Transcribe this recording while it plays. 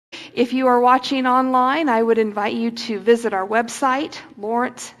If you are watching online, I would invite you to visit our website,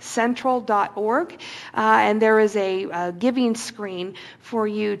 lawrencecentral.org, and there is a giving screen for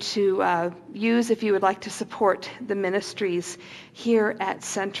you to use if you would like to support the ministries here at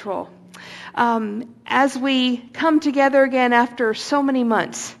Central. As we come together again after so many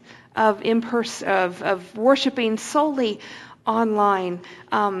months of in-person, of worshiping solely online,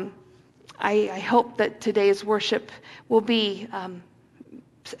 I hope that today's worship will be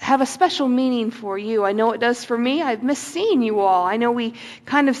have a special meaning for you. I know it does for me. I've missed seeing you all. I know we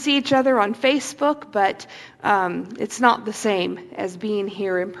kind of see each other on Facebook, but it's not the same as being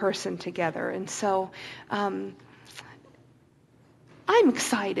here in person together. And so I'm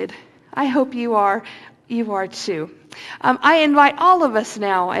excited. I hope you are too. I invite all of us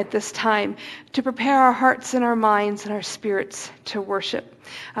now at this time to prepare our hearts and our minds and our spirits to worship.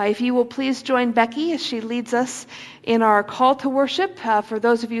 If you will please join Becky as she leads us in our call to worship. For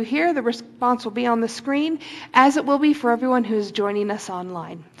those of you here, the response will be on the screen, as it will be for everyone who is joining us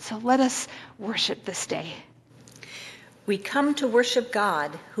online. So let us worship this day. We come to worship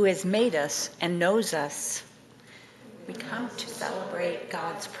God who has made us and knows us. We come to celebrate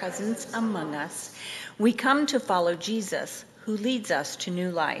God's presence among us. We come to follow Jesus, who leads us to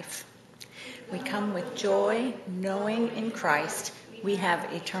new life. We come with joy, knowing in Christ we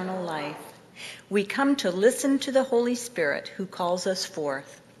have eternal life. We come to listen to the Holy Spirit who calls us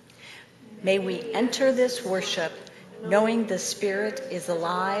forth. May we enter this worship knowing the Spirit is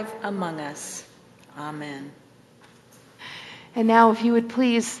alive among us. Amen. And now if you would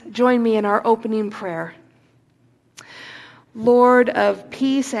please join me in our opening prayer. Lord of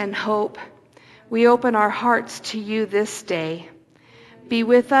peace and hope, we open our hearts to you this day. Be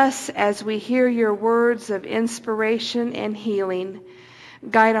with us as we hear your words of inspiration and healing.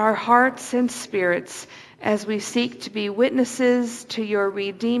 Guide our hearts and spirits as we seek to be witnesses to your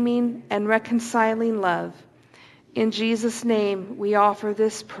redeeming and reconciling love. In Jesus' name we offer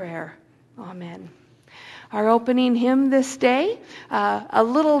this prayer. Amen. Our opening hymn this day,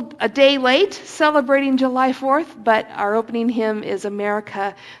 a day late, celebrating July 4th, but our opening hymn is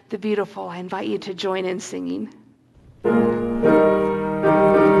America the Beautiful. I invite you to join in singing.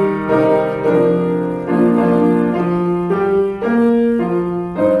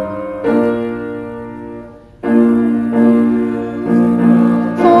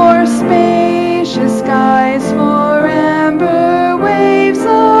 For spacious skies, for amber waves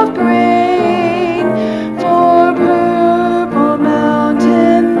of grain, for purple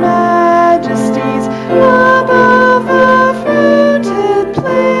mountain majesties above a fruited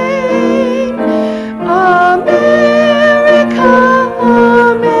plain. America,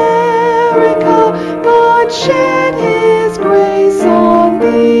 America, God shed his grace on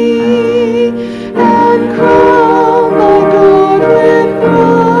thee, and crown thy God with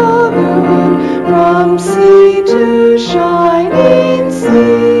brotherhood from sea to shining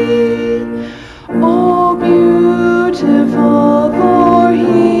sea. Oh, beautiful for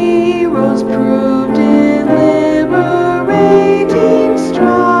heroes proved in liberating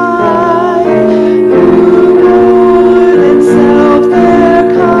strife, who more than self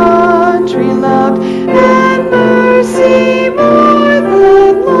their country loved, and mercy more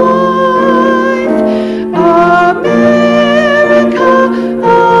than life. America,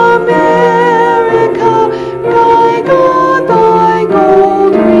 America, thy God, thy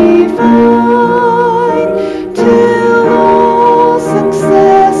gold refine, till all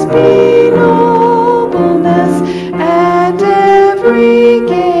success be nobleness, and every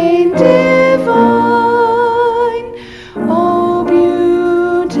gain divine. Oh,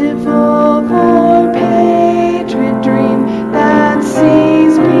 beautiful for patriot dream that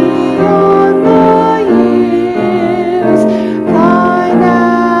sees beyond the years, thine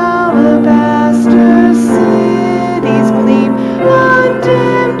alabaster cities gleam,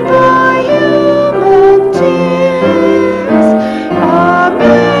 undimmed by human tears.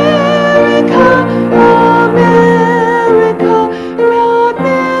 America, America, proud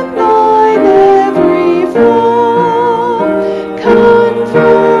men thine every flaw,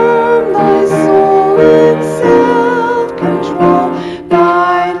 confirm thy soul in self-control,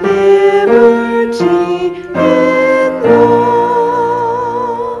 thy liberty in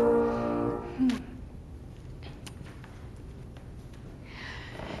law.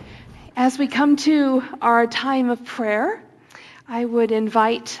 As we come to our time of prayer, I would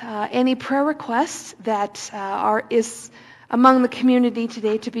invite any prayer requests that is among the community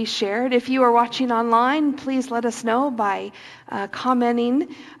today to be shared. If you are watching online, please let us know by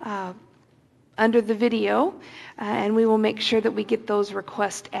commenting under the video, and we will make sure that we get those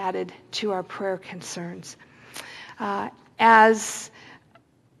requests added to our prayer concerns. As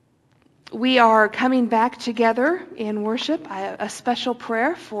We are coming back together in worship. A special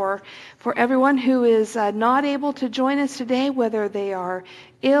prayer for everyone who is not able to join us today, whether they are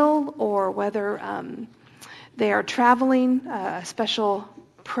ill or whether they are traveling. A special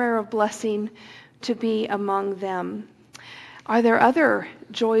prayer of blessing to be among them. Are there other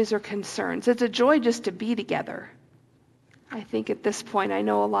joys or concerns? It's a joy just to be together. I think at this point, I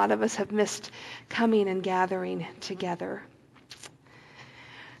know a lot of us have missed coming and gathering together.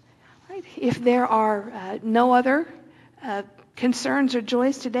 Right. If there are no other concerns or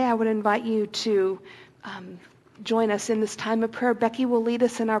joys today, I would invite you to join us in this time of prayer. Becky will lead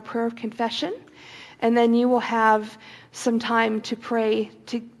us in our prayer of confession, and then you will have some time to pray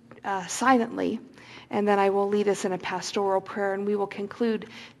silently, and then I will lead us in a pastoral prayer, and we will conclude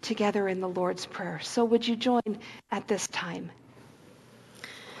together in the Lord's Prayer. So would you join at this time?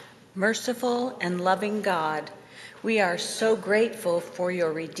 Merciful and loving God, we are so grateful for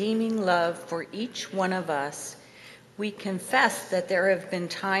your redeeming love for each one of us. We confess that there have been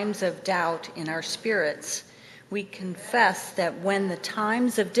times of doubt in our spirits. We confess that when the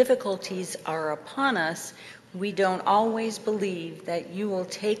times of difficulties are upon us, we don't always believe that you will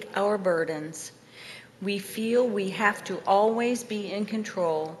take our burdens. We feel we have to always be in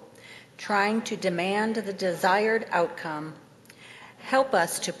control, trying to demand the desired outcome. Help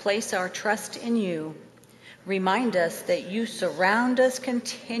us to place our trust in you. Remind us that you surround us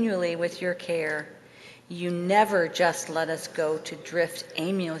continually with your care. You never just let us go to drift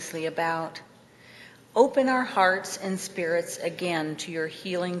aimlessly about. Open our hearts and spirits again to your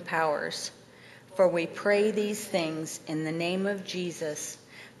healing powers. For we pray these things in the name of Jesus,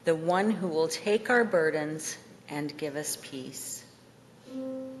 the one who will take our burdens and give us peace.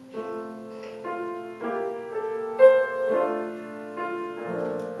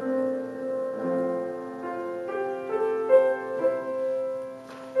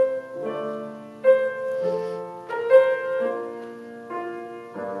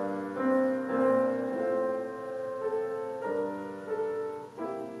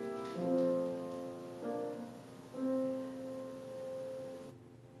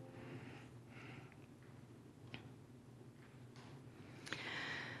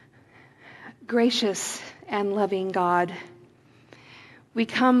 Gracious and loving God, we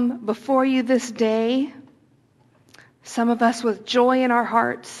come before you this day, some of us with joy in our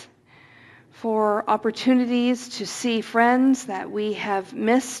hearts for opportunities to see friends that we have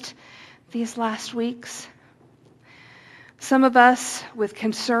missed these last weeks. Some of us with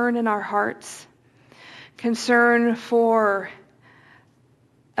concern in our hearts, concern for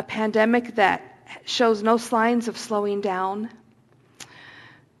a pandemic that shows no signs of slowing down,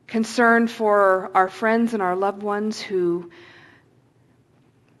 concern for our friends and our loved ones who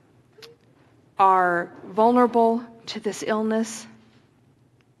are vulnerable to this illness.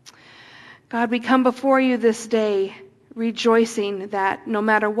 God, we come before you this day rejoicing that no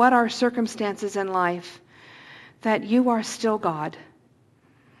matter what our circumstances in life, that you are still God.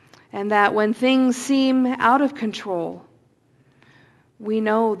 And that when things seem out of control, we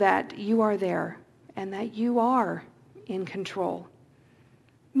know that you are there and that you are in control.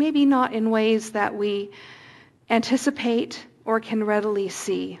 Maybe not in ways that we anticipate or can readily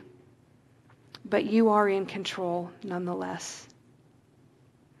see, but you are in control nonetheless.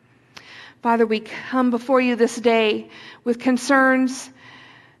 Father, we come before you this day with concerns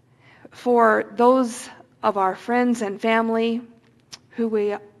for those of our friends and family who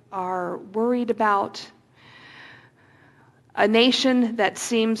we are worried about, a nation that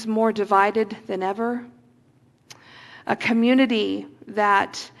seems more divided than ever, a community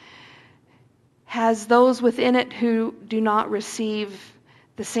that has those within it who do not receive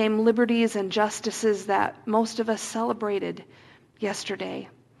the same liberties and justices that most of us celebrated yesterday.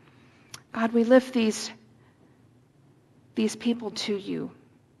 God, we lift these people to you,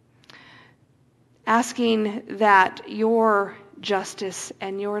 asking that your justice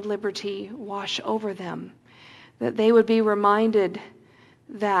and your liberty wash over them, that they would be reminded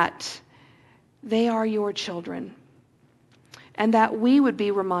that they are your children, and that we would be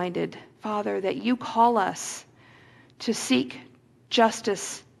reminded, Father, that you call us to seek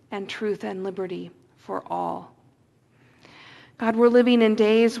justice and truth and liberty for all. God, we're living in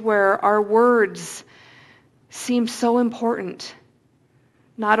days where our words seem so important.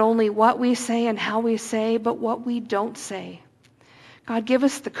 Not only what we say and how we say, but what we don't say. God, give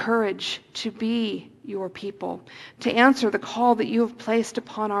us the courage to be your people, to answer the call that you have placed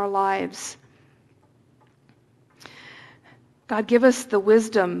upon our lives. God, give us the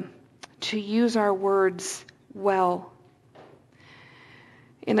wisdom to use our words well.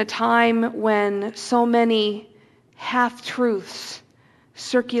 In a time when so many half-truths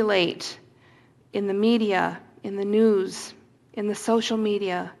circulate in the media, in the news, in the social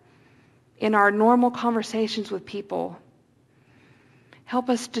media, in our normal conversations with people. Help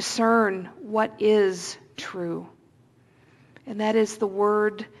us discern what is true. And that is the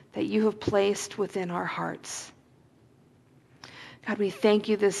word that you have placed within our hearts. God, we thank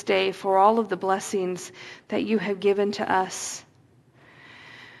you this day for all of the blessings that you have given to us.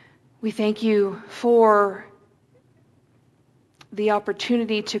 We thank you for the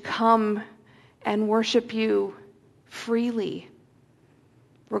opportunity to come and worship you freely,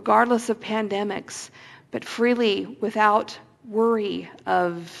 regardless of pandemics, but freely without worry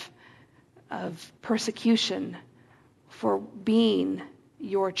of persecution for being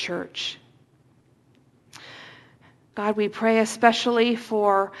your church. God, we pray especially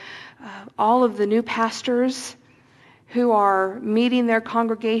for all of the new pastors who are meeting their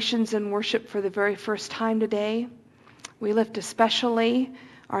congregations in worship for the very first time today. We lift especially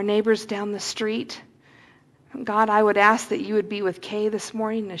our neighbors down the street. God, I would ask that you would be with Kay this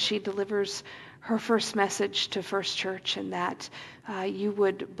morning as she delivers her first message to First Church, and that you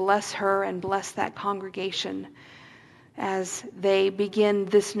would bless her and bless that congregation as they begin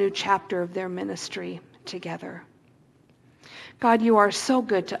this new chapter of their ministry together. God, you are so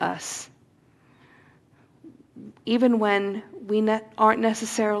good to us, even when we aren't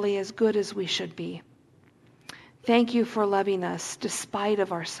necessarily as good as we should be. Thank you for loving us despite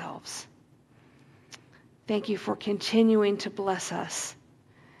of ourselves. Thank you for continuing to bless us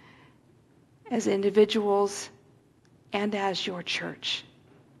as individuals and as your church.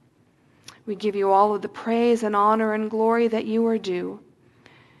 We give you all of the praise and honor and glory that you are due.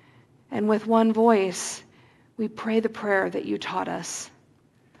 And with one voice, we pray the prayer that you taught us.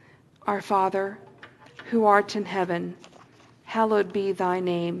 Our Father, who art in heaven, hallowed be thy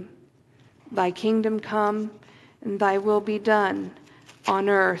name. Thy kingdom come, and thy will be done on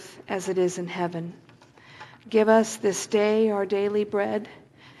earth as it is in heaven. Give us this day our daily bread,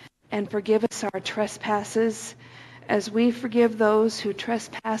 and forgive us our trespasses as we forgive those who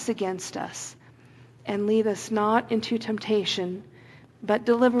trespass against us. And lead us not into temptation, but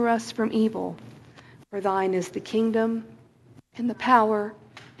deliver us from evil. For thine is the kingdom, and the power,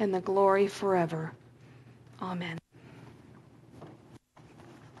 and the glory forever. Amen.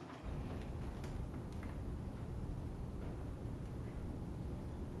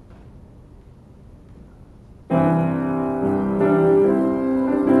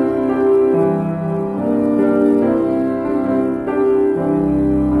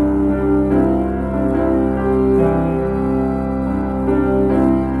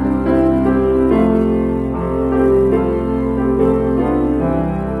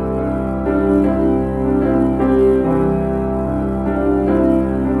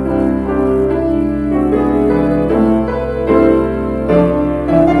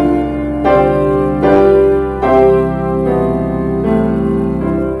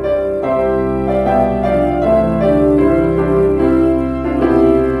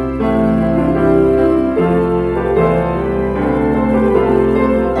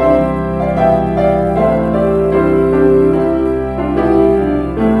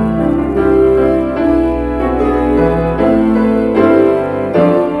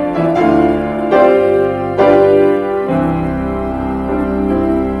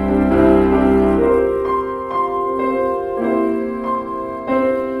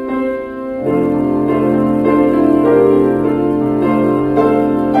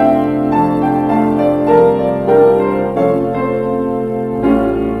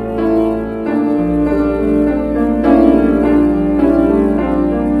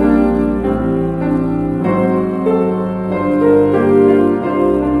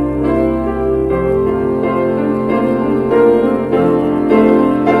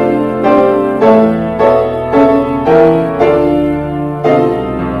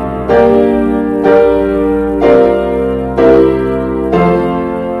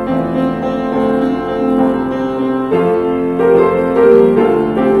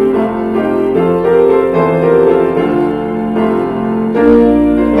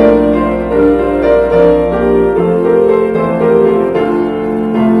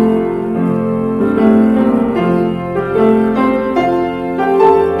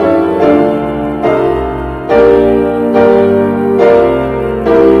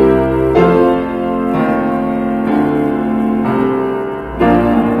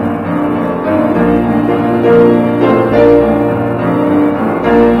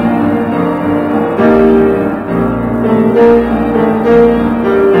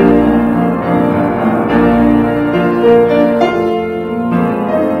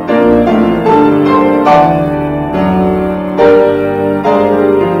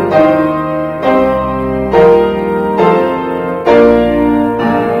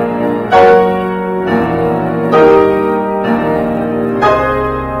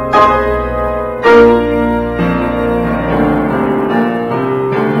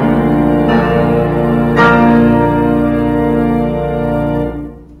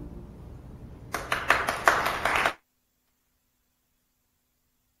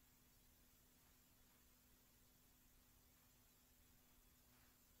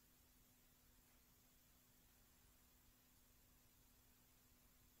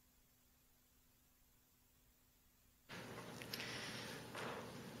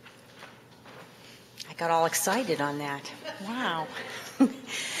 got all excited on that. Wow.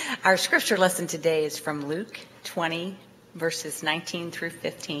 Our scripture lesson today is from Luke 20, verses 19 through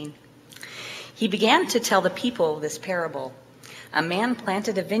 15. He began to tell the people this parable. A man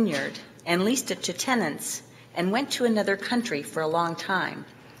planted a vineyard and leased it to tenants and went to another country for a long time.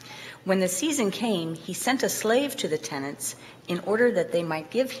 When the season came, he sent a slave to the tenants in order that they might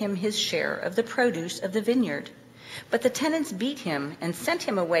give him his share of the produce of the vineyard. But the tenants beat him and sent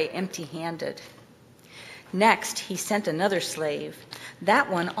him away empty-handed. Next, he sent another slave. That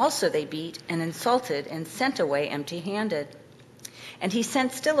one also they beat and insulted and sent away empty-handed. And he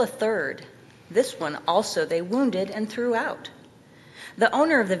sent still a third. This one also they wounded and threw out. The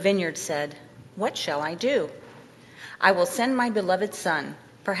owner of the vineyard said, "What shall I do? I will send my beloved son.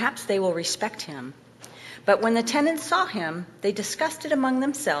 Perhaps they will respect him." But when the tenants saw him, they discussed it among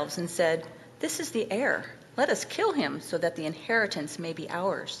themselves and said, "This is the heir. Let us kill him so that the inheritance may be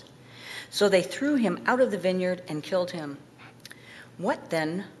ours." So they threw him out of the vineyard and killed him. What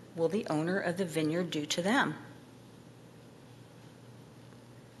then will the owner of the vineyard do to them?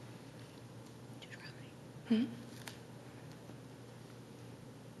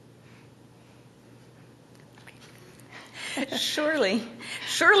 Surely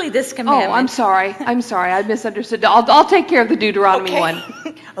this commandment... Oh, I'm sorry. I misunderstood. I'll take care of the Deuteronomy one.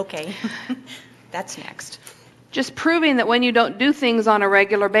 Okay. That's next. Just proving that when you don't do things on a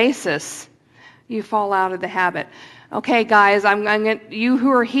regular basis, you fall out of the habit. Okay, guys, you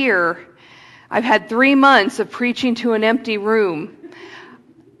who are here, I've had 3 months of preaching to an empty room.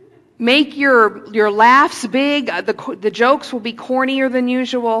 Make your laughs big. The jokes will be cornier than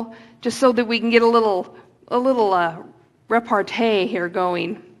usual, just so that we can get a little repartee here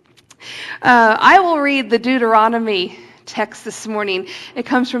going. I will read the Deuteronomy text this morning. It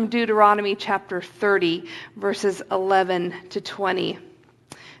comes from Deuteronomy chapter 30, verses 11 to 20.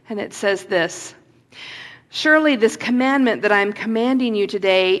 And it says this: "Surely this commandment that I am commanding you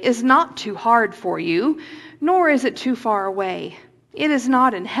today is not too hard for you, nor is it too far away. It is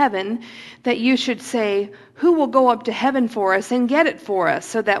not in heaven, that you should say, 'Who will go up to heaven for us and get it for us,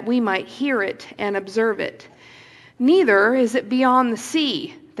 so that we might hear it and observe it?' Neither is it beyond the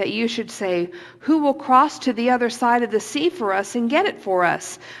sea, that you should say, 'Who will cross to the other side of the sea for us and get it for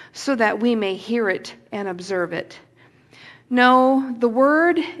us, so that we may hear it and observe it?' No, the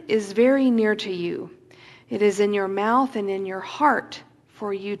word is very near to you. It is in your mouth and in your heart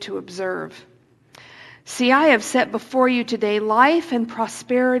for you to observe. See, I have set before you today life and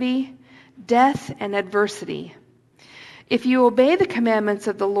prosperity, death and adversity. If you obey the commandments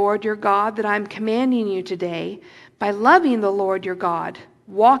of the Lord your God that I am commanding you today, by loving the Lord your God,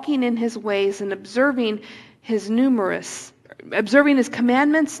 walking in his ways and observing his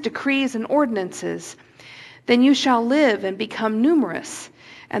commandments, decrees, and ordinances, then you shall live and become numerous,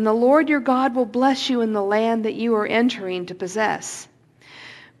 and the Lord your God will bless you in the land that you are entering to possess.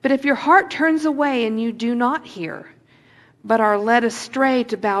 But if your heart turns away and you do not hear, but are led astray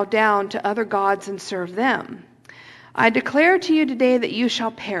to bow down to other gods and serve them, I declare to you today that you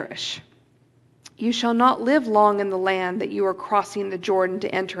shall perish. You shall not live long in the land that you are crossing the Jordan to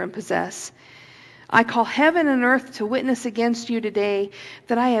enter and possess. I call heaven and earth to witness against you today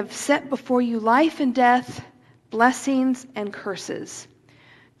that I have set before you life and death, blessings and curses.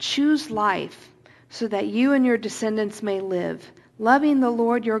 Choose life so that you and your descendants may live, loving the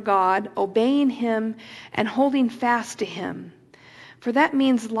Lord your God, obeying him, and holding fast to him. For that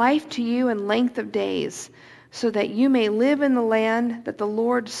means life to you and length of days, so that you may live in the land that the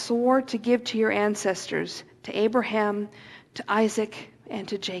Lord swore to give to your ancestors, to Abraham, to Isaac, and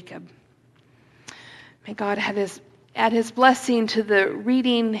to Jacob." May God add his blessing to the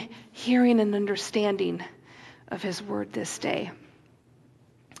reading, hearing, and understanding of his word this day.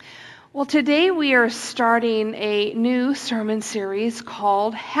 Well, today we are starting a new sermon series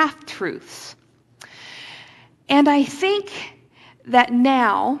called Half-Truths. And I think that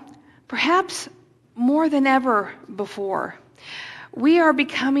now, perhaps more than ever before, we are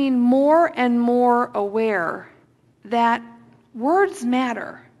becoming more and more aware that words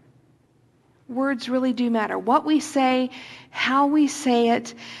matter. Words really do matter. What we say, how we say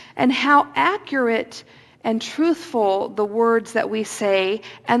it, and how accurate and truthful the words that we say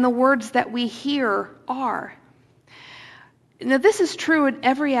and the words that we hear are. Now, this is true in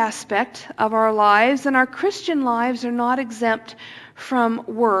every aspect of our lives, and our Christian lives are not exempt from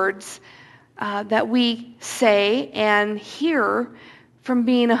words that we say and hear from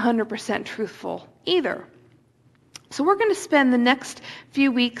being 100% truthful either. So we're going to spend the next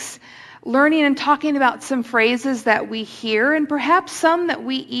few weeks learning and talking about some phrases that we hear, and perhaps some that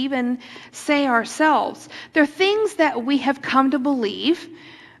we even say ourselves. They're things that we have come to believe,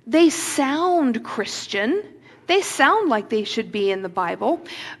 They sound Christian. They sound like they should be in the Bible,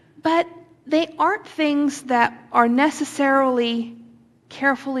 but they aren't things that are necessarily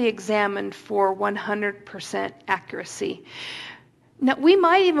carefully examined for 100% accuracy. Now, we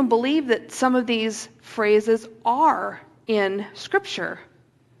might even believe that some of these phrases are in Scripture,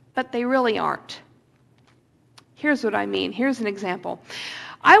 but they really aren't. Here's what I mean. Here's an example.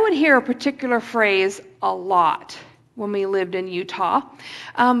 I would hear a particular phrase a lot when we lived in Utah,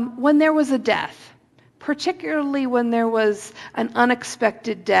 when there was a death, particularly when there was an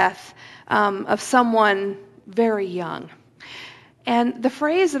unexpected death of someone very young. And the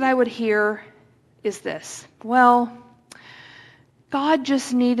phrase that I would hear is this: well, God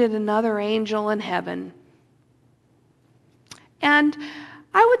just needed another angel in heaven. And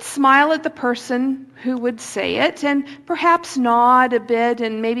I would smile at the person who would say it and perhaps nod a bit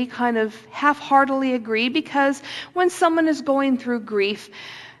and maybe kind of half-heartedly agree, because when someone is going through grief,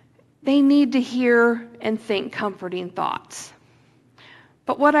 they need to hear and think comforting thoughts.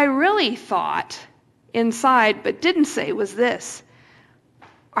 But what I really thought inside but didn't say was this: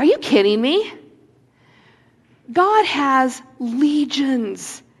 are you kidding me? God has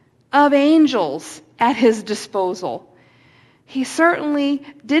legions of angels at his disposal. He certainly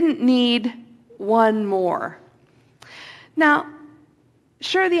didn't need one more. Now,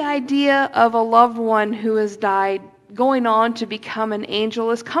 sure, the idea of a loved one who has died going on to become an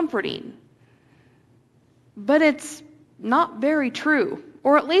angel is comforting. But it's not very true,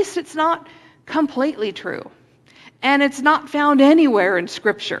 or at least it's not completely true. And it's not found anywhere in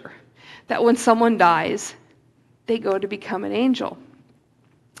Scripture that when someone dies, they go to become an angel.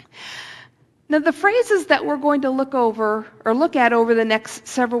 Now, the phrases that we're going to look at over the next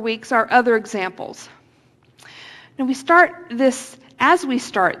several weeks are other examples. Now, as we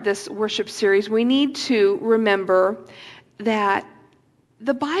start this worship series, we need to remember that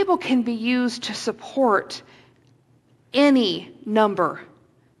the Bible can be used to support any number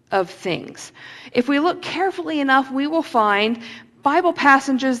of things. If we look carefully enough, we will find Bible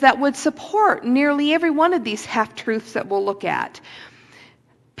passages that would support nearly every one of these half-truths that we'll look at.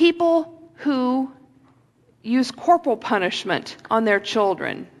 People who use corporal punishment on their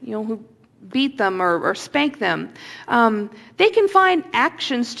children, who beat them or spank them, they can find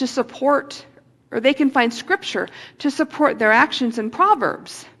actions to support, or they can find Scripture to support their actions in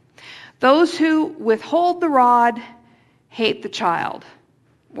Proverbs. Those who withhold the rod hate the child.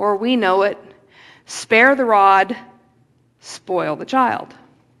 Or we know it, spare the rod, spoil the child.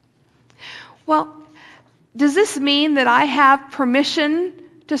 Well, does this mean that I have permission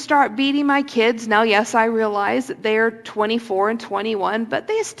to start beating my kids? Now, yes, I realize that they are 24 and 21, but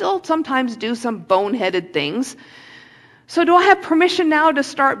they still sometimes do some boneheaded things. So do I have permission now to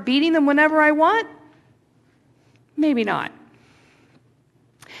start beating them whenever I want? Maybe not.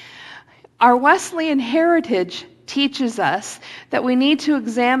 Our Wesleyan heritage teaches us that we need to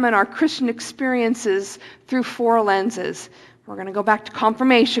examine our Christian experiences through 4 lenses. We're going to go back to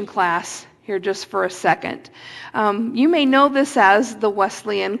confirmation class here just for a second. You may know this as the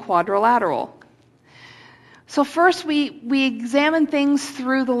Wesleyan quadrilateral. So first, we examine things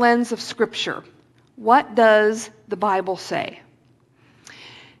through the lens of Scripture. What does the Bible say?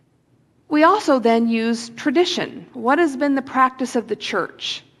 We also then use tradition. What has been the practice of the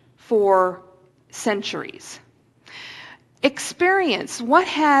church for centuries? Experience. What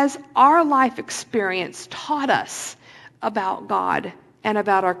has our life experience taught us about God and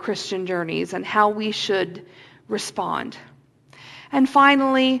about our Christian journeys and how we should respond? And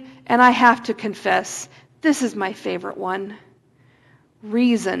finally, and I have to confess, this is my favorite one,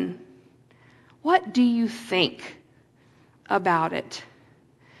 reason. What do you think about it?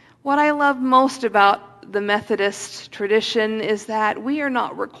 What I love most about the Methodist tradition is that we are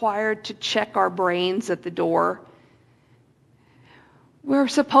not required to check our brains at the door. We're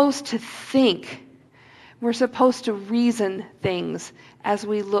supposed to think. We're supposed to reason things as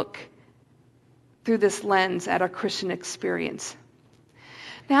we look through this lens at our Christian experience.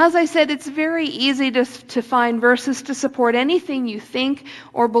 Now, as I said, it's very easy to find verses to support anything you think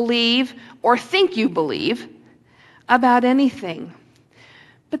or believe or think you believe about anything.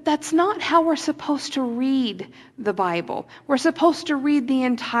 But that's not how we're supposed to read the Bible. We're supposed to read the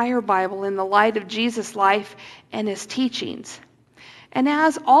entire Bible in the light of Jesus' life and his teachings. And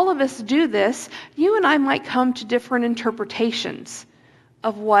as all of us do this, you and I might come to different interpretations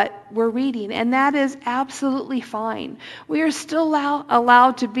of what we're reading, and that is absolutely fine. We are still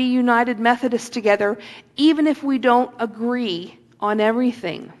allowed to be United Methodists together, even if we don't agree on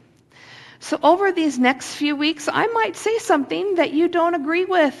everything. So over these next few weeks, I might say something that you don't agree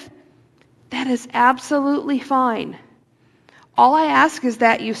with. That is absolutely fine. All I ask is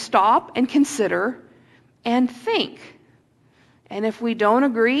that you stop and consider and think. And if we don't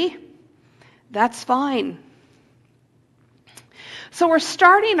agree, that's fine. So we're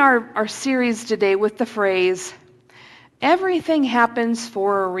starting our series today with the phrase, everything happens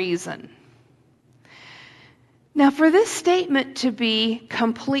for a reason. Now, for this statement to be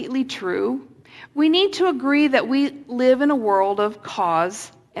completely true, we need to agree that we live in a world of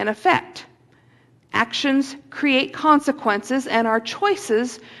cause and effect. Actions create consequences, and our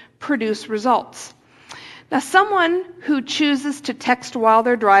choices produce results. Now, someone who chooses to text while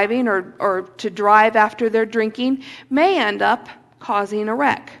they're driving or to drive after they're drinking may end up causing a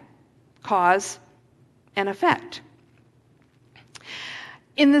wreck. Cause and effect.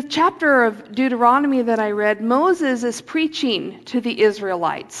 In the chapter of Deuteronomy that I read, Moses is preaching to the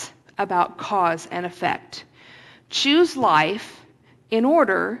Israelites about cause and effect. Choose life in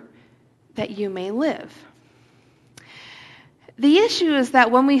order that you may live. The issue is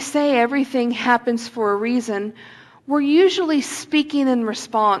that when we say everything happens for a reason, we're usually speaking in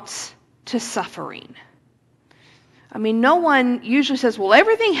response to suffering. I mean, no one usually says, well,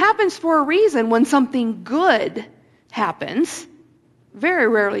 everything happens for a reason when something good happens. Very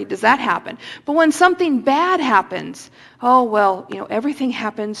rarely does that happen. But when something bad happens, oh, well, everything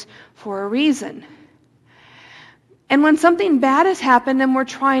happens for a reason. And when something bad has happened and we're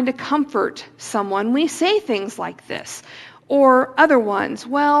trying to comfort someone, we say things like this. Or other ones,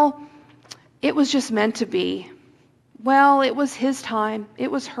 well, it was just meant to be. Well, it was his time. It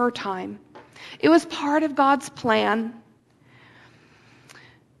was her time. It was part of God's plan.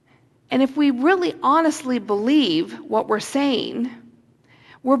 And if we really honestly believe what we're saying,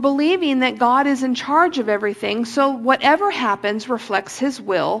 we're believing that God is in charge of everything, so whatever happens reflects his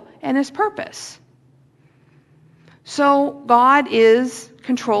will and his purpose. So God is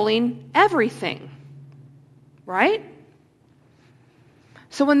controlling everything, right?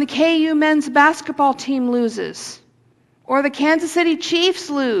 So when the KU men's basketball team loses, or the Kansas City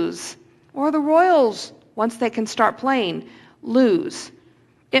Chiefs lose, or the Royals, once they can start playing, lose,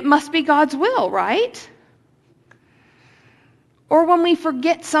 it must be God's will, right? Or when we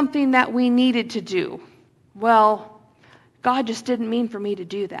forget something that we needed to do, well, God just didn't mean for me to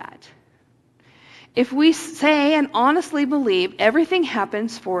do that. If we say and honestly believe everything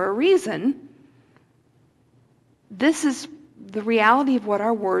happens for a reason, this is the reality of what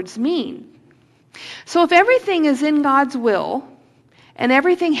our words mean. So if everything is in God's will and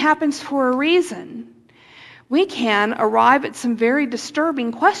everything happens for a reason, we can arrive at some very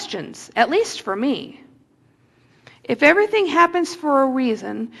disturbing questions, at least for me. If everything happens for a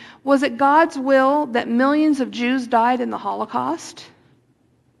reason, was it God's will that millions of Jews died in the Holocaust?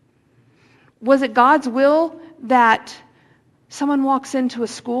 Was it God's will that someone walks into a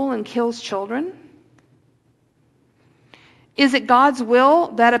school and kills children? Is it God's will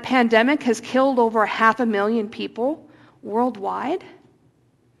that a pandemic has killed over 500,000 people worldwide?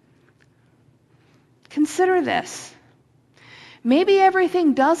 Consider this. Maybe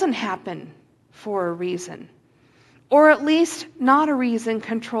everything doesn't happen for a reason. Or at least not a reason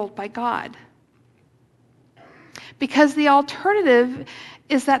controlled by God. Because the alternative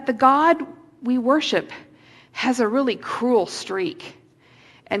is that the God we worship has a really cruel streak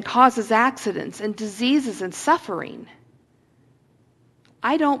and causes accidents and diseases and suffering.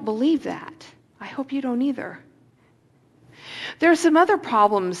 I don't believe that. I hope you don't either. There are some other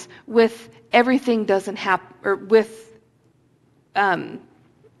problems with everything doesn't happen, or with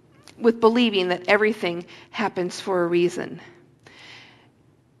believing that everything happens for a reason.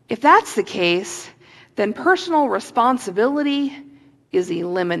 If that's the case, then personal responsibility is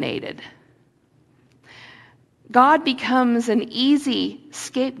eliminated. God becomes an easy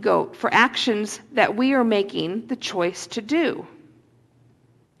scapegoat for actions that we are making the choice to do.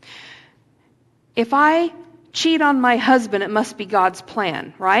 If I cheat on my husband, it must be God's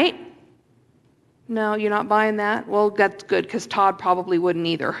plan, right? No, you're not buying that? Well, that's good, because Todd probably wouldn't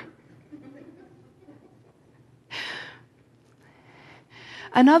either.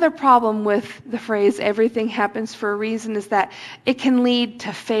 Another problem with the phrase, everything happens for a reason, is that it can lead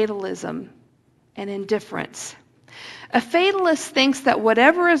to fatalism and indifference. A fatalist thinks that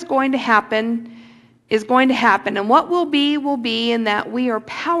whatever is going to happen, and what will be, and that we are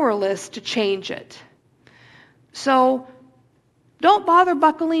powerless to change it. So don't bother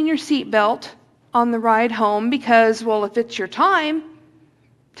buckling your seatbelt on the ride home because, well, if it's your time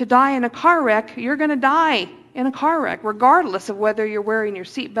to die in a car wreck, you're going to die in a car wreck, regardless of whether you're wearing your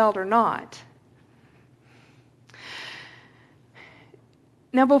seatbelt or not.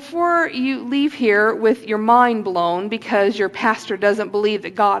 Now, before you leave here with your mind blown because your pastor doesn't believe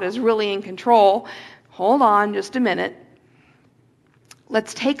that God is really in control, hold on just a minute.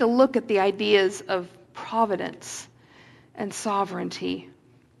 let's take a look at the ideas of providence and sovereignty.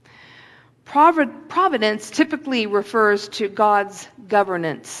 Providence typically refers to God's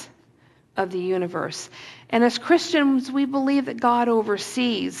governance of the universe. And as Christians, we believe that God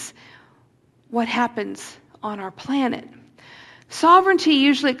oversees what happens on our planet. Sovereignty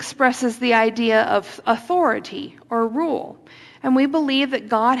usually expresses the idea of authority or rule. And we believe that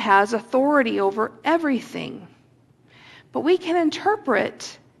God has authority over everything. But we can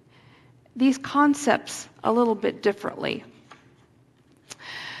interpret these concepts a little bit differently.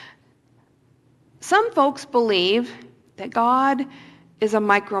 Some folks believe that God is a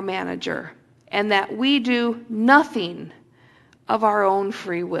micromanager and that we do nothing of our own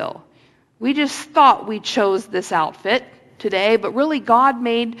free will. We just thought we chose this outfit today, but really God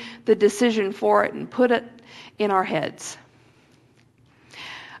made the decision for it and put it in our heads.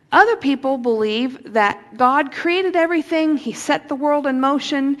 Other people believe that God created everything, He set the world in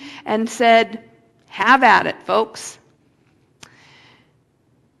motion, and said, have at it, folks.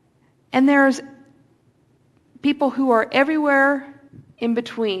 And there's people who are everywhere in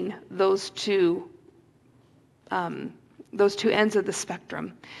between those two ends of the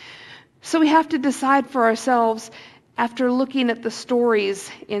spectrum. So we have to decide for ourselves, after looking at the stories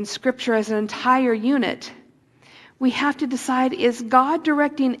in Scripture as an entire unit, we have to decide, is God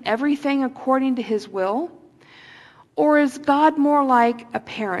directing everything according to His will? Or is God more like a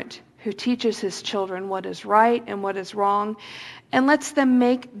parent who teaches his children what is right and what is wrong and lets them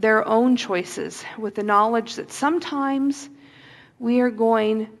make their own choices with the knowledge that sometimes we are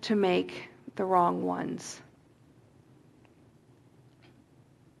going to make the wrong ones?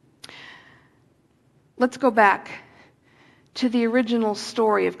 Let's go back to the original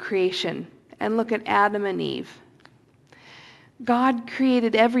story of creation and look at Adam and Eve. God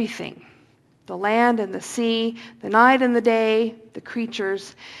created everything, the land and the sea, the night and the day, the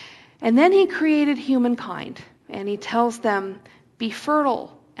creatures. And then He created humankind. And He tells them, be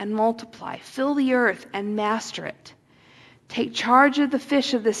fertile and multiply, fill the earth and master it. Take charge of the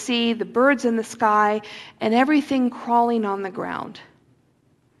fish of the sea, the birds in the sky, and everything crawling on the ground.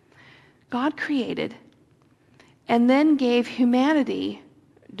 God created and then gave humanity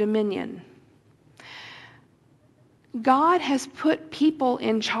dominion. God has put people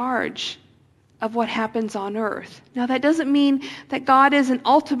in charge of what happens on earth. Now, that doesn't mean that God isn't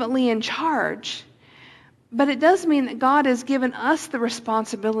ultimately in charge, but it does mean that God has given us the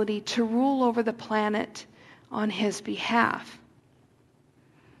responsibility to rule over the planet on His behalf.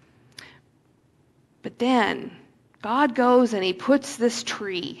 But then God goes and He puts this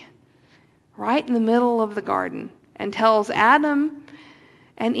tree right in the middle of the garden and tells Adam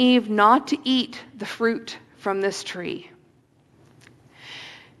and Eve not to eat the fruit from this tree.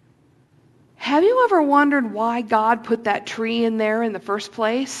 Have you ever wondered why God put that tree in there in the first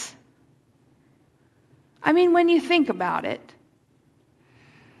place? I mean, when you think about it,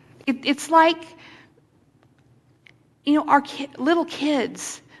 it's like, our little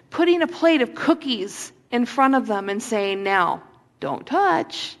kids putting a plate of cookies in front of them and saying, now, don't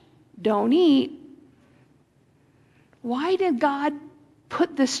touch, don't eat. Why did God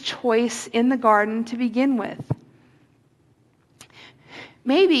put this choice in the garden to begin with?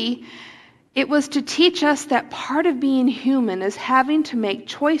 Maybe it was to teach us that part of being human is having to make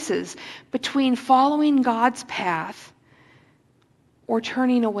choices between following God's path or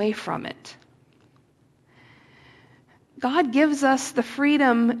turning away from it. God gives us the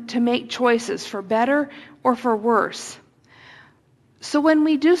freedom to make choices for better or for worse. So when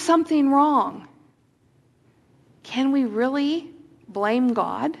we do something wrong, can we really blame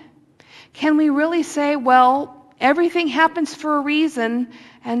God? Can we really say, well, everything happens for a reason,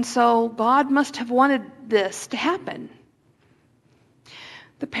 and so God must have wanted this to happen?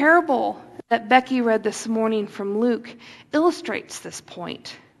 The parable that Becky read this morning from Luke illustrates this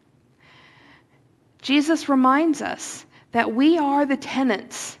point. Jesus reminds us that we are the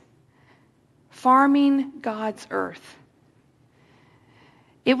tenants farming God's earth.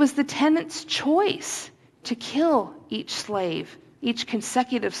 It was the tenants' choice to kill each slave, each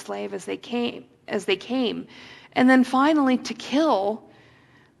consecutive slave as they came, and then finally to kill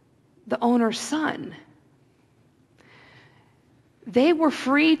the owner's son. They were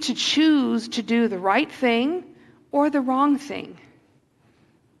free to choose to do the right thing or the wrong thing.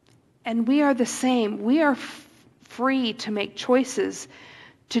 And we are the same. We are free to make choices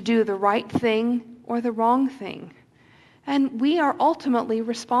to do the right thing or the wrong thing. And we are ultimately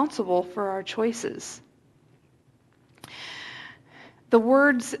responsible for our choices. The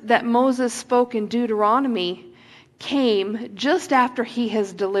words that Moses spoke in Deuteronomy came just after he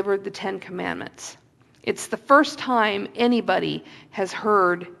has delivered the 10 Commandments. It's the first time anybody has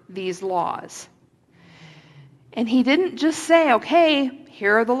heard these laws. And he didn't just say, okay,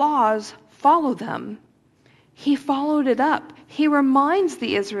 here are the laws, follow them. He followed it up. He reminds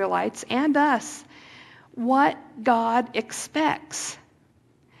the Israelites and us what God expects.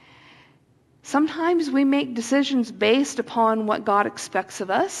 Sometimes we make decisions based upon what God expects of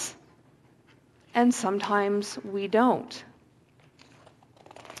us, and sometimes we don't.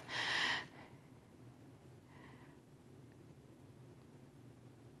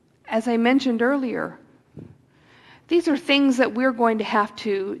 As I mentioned earlier, these are things that we're going to have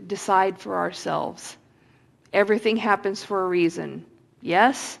to decide for ourselves. Everything happens for a reason.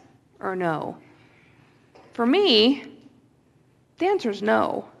 Yes or no? For me, the answer is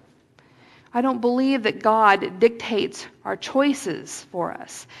no. I don't believe that God dictates our choices for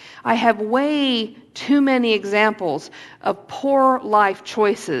us. I have way too many examples of poor life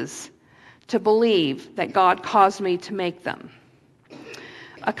choices to believe that God caused me to make them.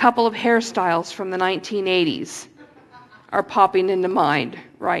 A couple of hairstyles from the 1980s are popping into mind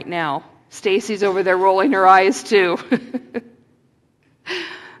right now. Stacy's over there rolling her eyes too.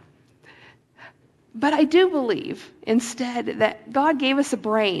 But I do believe instead that God gave us a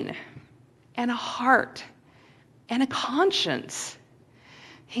brain and a heart and a conscience.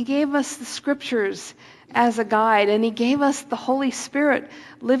 He gave us the scriptures as a guide, and he gave us the Holy Spirit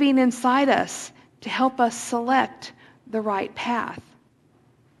living inside us to help us select the right path.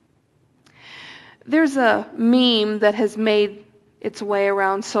 There's a meme that has made its way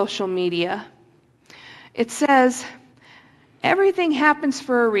around social media. It says, everything happens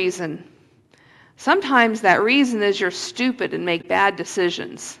for a reason. Sometimes that reason is you're stupid and make bad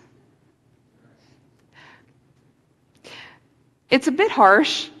decisions. It's a bit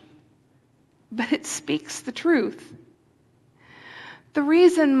harsh, but it speaks the truth. The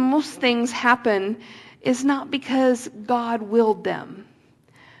reason most things happen is not because God willed them,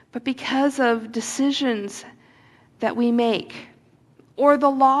 but because of decisions that we make, or the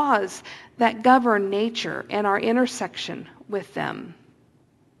laws that govern nature and our intersection with them.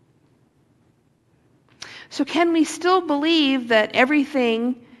 So can we still believe that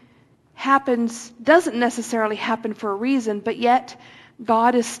everything doesn't necessarily happen for a reason, but yet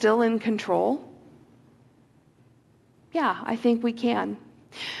God is still in control? Yeah, I think we can.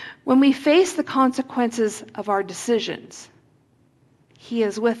 When we face the consequences of our decisions, He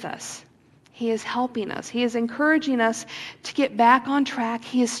is with us. He is helping us. He is encouraging us to get back on track.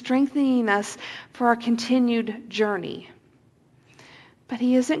 He is strengthening us for our continued journey. But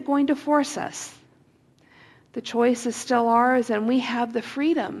He isn't going to force us. The choice is still ours, and we have the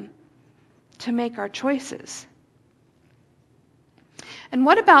freedom to make our choices. And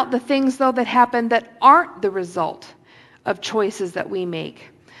what about the things, though, that happen that aren't the result of choices that we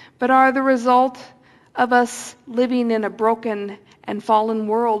make, but are the result of us living in a broken and fallen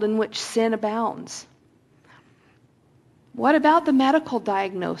world in which sin abounds? What about the medical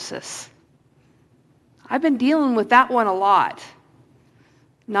diagnosis? I've been dealing with that one a lot,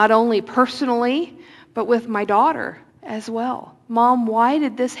 not only personally, but with my daughter as well. Mom, why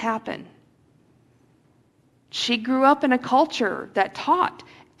did this happen? She grew up in a culture that taught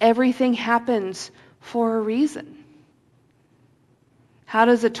everything happens for a reason. How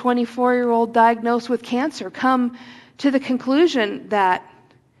does a 24-year-old diagnosed with cancer come to the conclusion that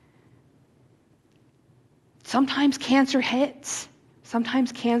sometimes cancer hits,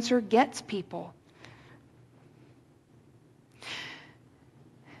 sometimes cancer gets people?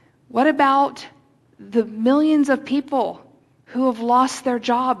 What about the millions of people who have lost their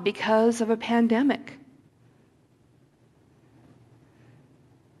job because of a pandemic?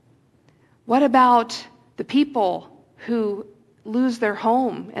 What about the people who lose their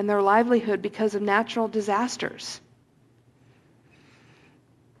home and their livelihood because of natural disasters?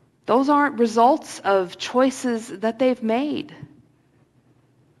 Those aren't results of choices that they've made,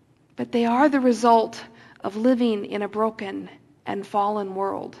 but they are the result of living in a broken and fallen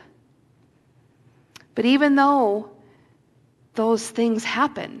world. But even though those things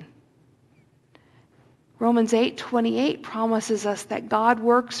happen, Romans 8:28 promises us that God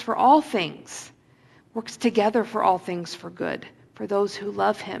works for all things, works together for all things for good, for those who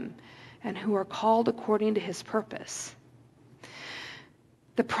love Him and who are called according to His purpose.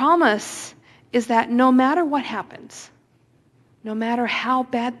 The promise is that no matter what happens, no matter how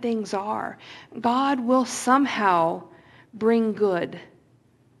bad things are, God will somehow bring good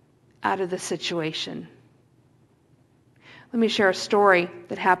out of the situation. Let me share a story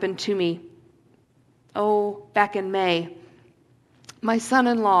that happened to me, back in May. My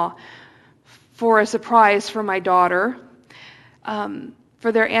son-in-law, for a surprise for my daughter,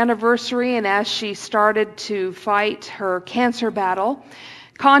 for their anniversary, and as she started to fight her cancer battle,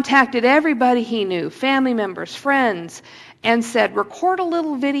 contacted everybody he knew, family members, friends, and said, record a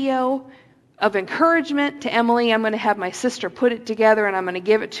little video of encouragement to Emily. I'm going to have my sister put it together, and I'm going to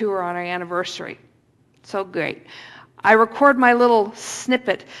give it to her on her anniversary. So great. I record my little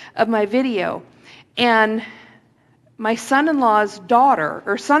snippet of my video, and my son-in-law's daughter,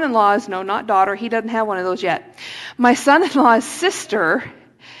 or son-in-law's, no, not daughter, he doesn't have one of those yet. My son-in-law's sister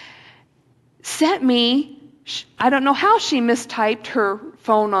sent me, I don't know how she mistyped her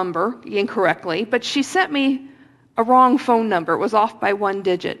phone number incorrectly, but she sent me a wrong phone number. It was off by one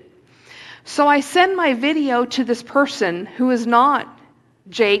digit. So I send my video to this person who is not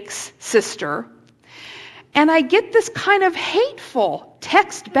Jake's sister, and I get this kind of hateful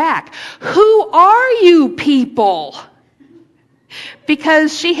text back. Who are you people?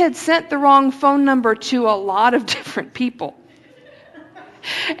 Because she had sent the wrong phone number to a lot of different people.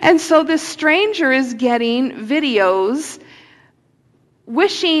 And so this stranger is getting videos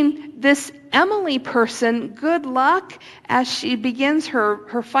wishing this Emily person good luck as she begins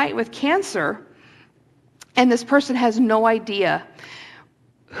her fight with cancer. And this person has no idea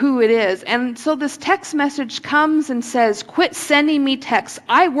who it is. And so this text message comes and says, quit sending me texts.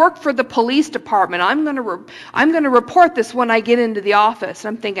 I work for the police department. I'm going to report this when I get into the office.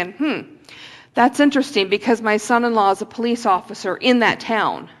 I'm thinking, that's interesting because my son-in-law is a police officer in that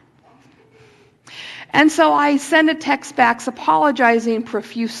town. And so I send a text back apologizing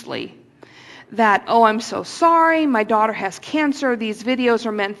profusely that, I'm so sorry. My daughter has cancer. These videos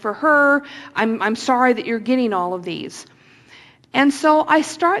are meant for her. I'm sorry that you're getting all of these. And so I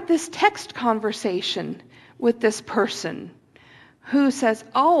start this text conversation with this person who says,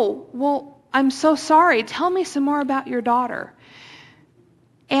 I'm so sorry. Tell me some more about your daughter.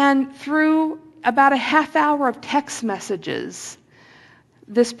 And through about a half hour of text messages,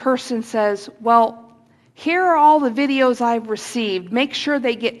 this person says, here are all the videos I've received. Make sure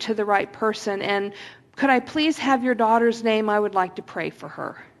they get to the right person. And could I please have your daughter's name? I would like to pray for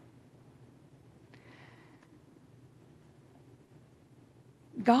her.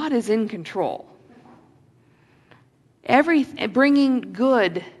 God is in control. Bringing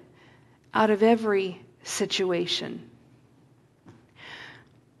good out of every situation.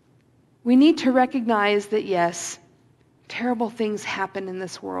 We need to recognize that, yes, terrible things happen in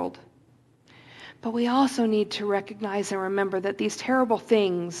this world. But we also need to recognize and remember that these terrible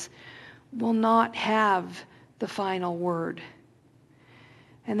things will not have the final word.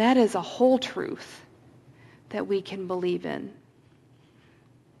 And that is a whole truth that we can believe in.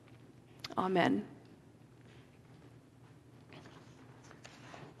 Amen.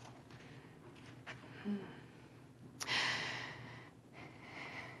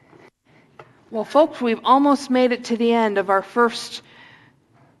 Well, folks, we've almost made it to the end of our first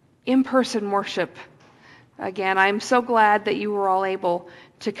in-person worship. Again, I'm so glad that you were all able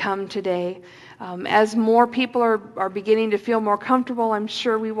to come today. As more people are beginning to feel more comfortable, I'm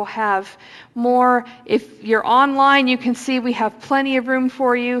sure we will have more. If you're online, you can see we have plenty of room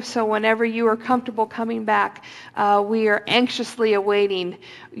for you. So whenever you are comfortable coming back, we are anxiously awaiting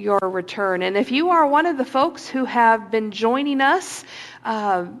your return. And if you are one of the folks who have been joining us,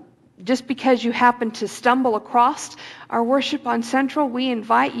 just because you happen to stumble across our worship on Central, we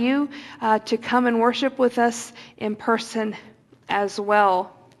invite you to come and worship with us in person as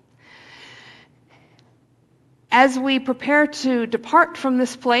well. As we prepare to depart from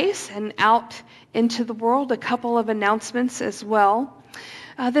this place and out into the world, a couple of announcements as well.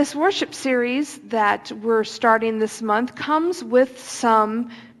 This worship series that we're starting this month comes with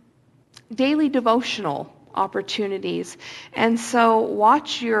some daily devotional opportunities. And so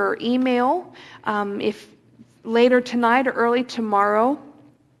watch your email. If later tonight or early tomorrow,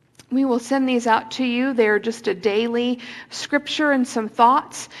 we will send these out to you. They're just a daily scripture and some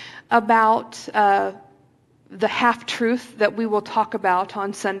thoughts about the half-truth that we will talk about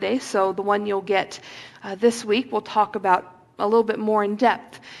on Sunday. So the one you'll get this week, we'll talk about a little bit more in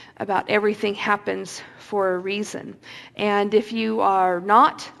depth about everything happens for a reason. And if you are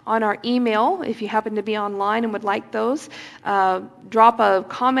not on our email, if you happen to be online and would like those, drop a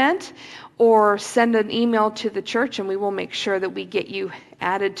comment or send an email to the church and we will make sure that we get you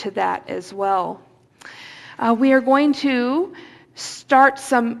added to that as well. We are going to start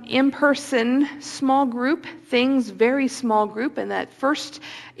some in-person small group things, very small group, and that first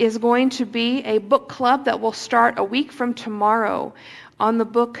is going to be a book club that will start a week from tomorrow on the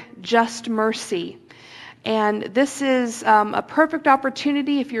book Just Mercy. And this is a perfect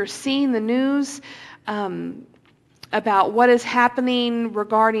opportunity if you're seeing the news about what is happening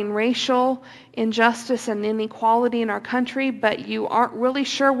regarding racial injustice and inequality in our country, but you aren't really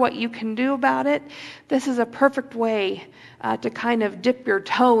sure what you can do about it, this is a perfect way to kind of dip your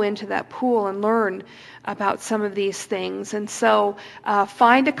toe into that pool and learn about some of these things. And so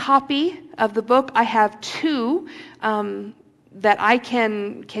find a copy of the book. I have two that I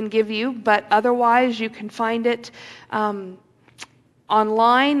can give you, but otherwise you can find it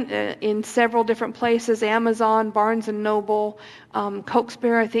online in several different places. Amazon, Barnes & Noble,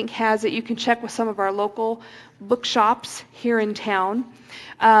 Cokesbury I think has it. You can check with some of our local bookshops here in town.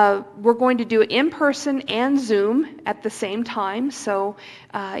 We're going to do it in person and Zoom at the same time. So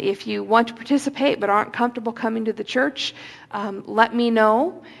if you want to participate but aren't comfortable coming to the church, let me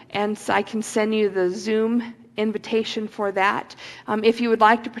know, and so I can send you the Zoom invitation for that. If you would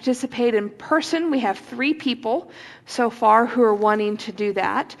like to participate in person, we have 3 people so far who are wanting to do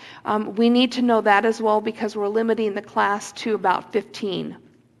that. We need to know that as well because we're limiting the class to about 15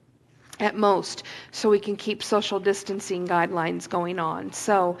 at most, so we can keep social distancing guidelines going on.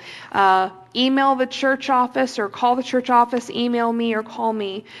 So email the church office or call the church office, email me or call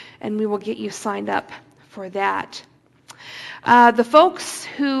me, and we will get you signed up for that. The folks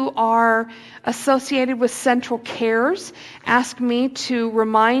who are associated with Central Cares asked me to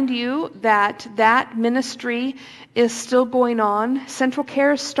remind you that that ministry is still going on. Central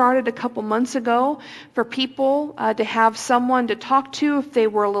Cares started a couple months ago for people to have someone to talk to if they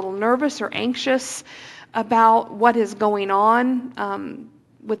were a little nervous or anxious about what is going on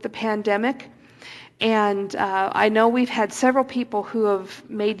with the pandemic. And I know we've had several people who have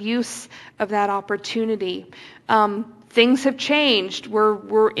made use of that opportunity. Things have changed.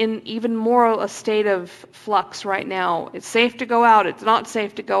 We're in even more a state of flux right now. It's safe to go out. It's not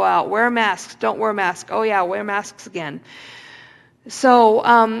safe to go out. Wear masks. Don't wear masks. Oh yeah, wear masks again. So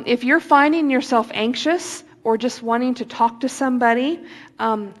if you're finding yourself anxious or just wanting to talk to somebody,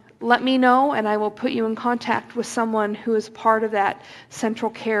 let me know and I will put you in contact with someone who is part of that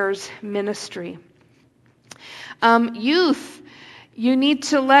Central Cares ministry. Youth. You need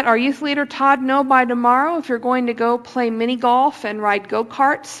to let our youth leader Todd know by tomorrow if you're going to go play mini golf and ride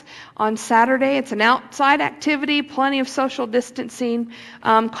go-karts on Saturday. It's an outside activity, plenty of social distancing.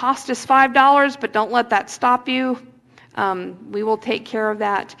 Cost is $5, but don't let that stop you. We will take care of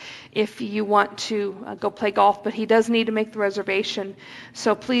that if you want to go play golf, but he does need to make the reservation.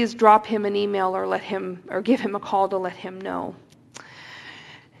 So please drop him an email or give him a call to let him know.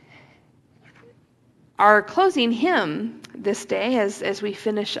 Our closing hymn this day, as we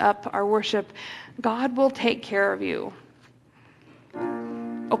finish up our worship, God will take care of you.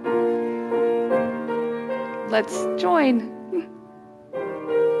 Oh. Let's join.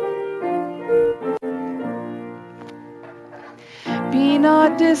 Be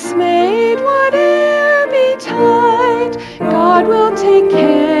not dismayed, whate'er betide, God will take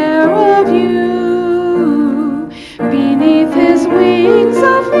care of you. Beneath his wings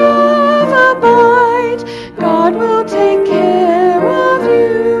of love abide, God will take care of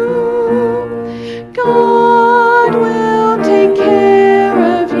you. God will take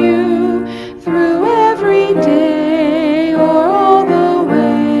care of you through every day or all the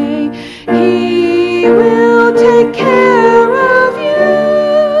way. He will take care of you.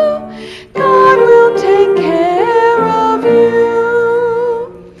 God will take care of you.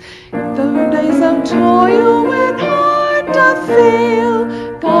 The days of toil when heart doth fail,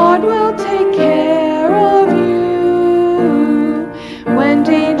 God will take care of you. When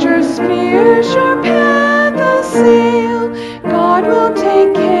danger spears your path assail, God will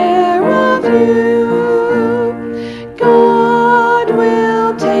take care of you. God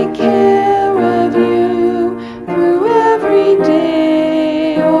will take care of you through every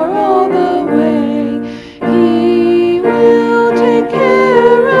day or all the way. He will take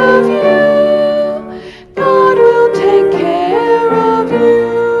care of you. God will take care of you.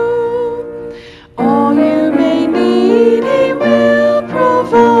 All you may need, he will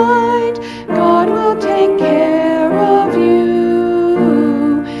provide. God will take care of you.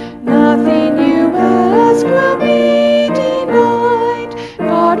 Nothing you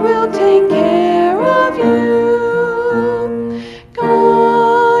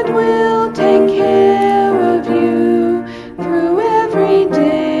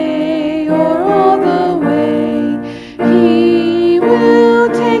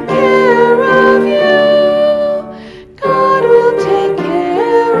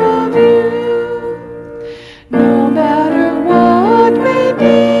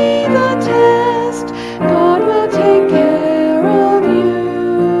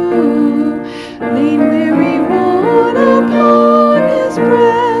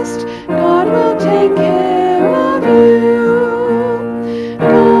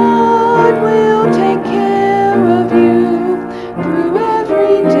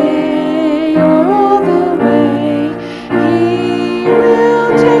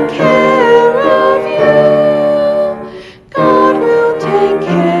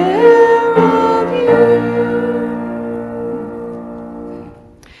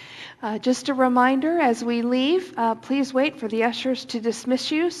Just a reminder, as we leave, please wait for the ushers to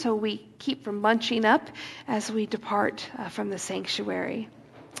dismiss you so we keep from bunching up as we depart from the sanctuary.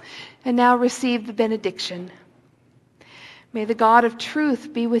 And now receive the benediction. May the God of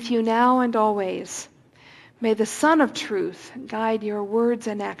truth be with you now and always. May the Son of truth guide your words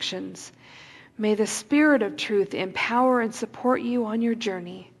and actions. May the Spirit of truth empower and support you on your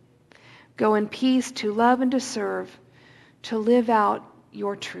journey. Go in peace to love and to serve, to live out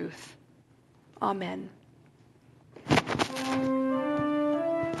your truth. Amen.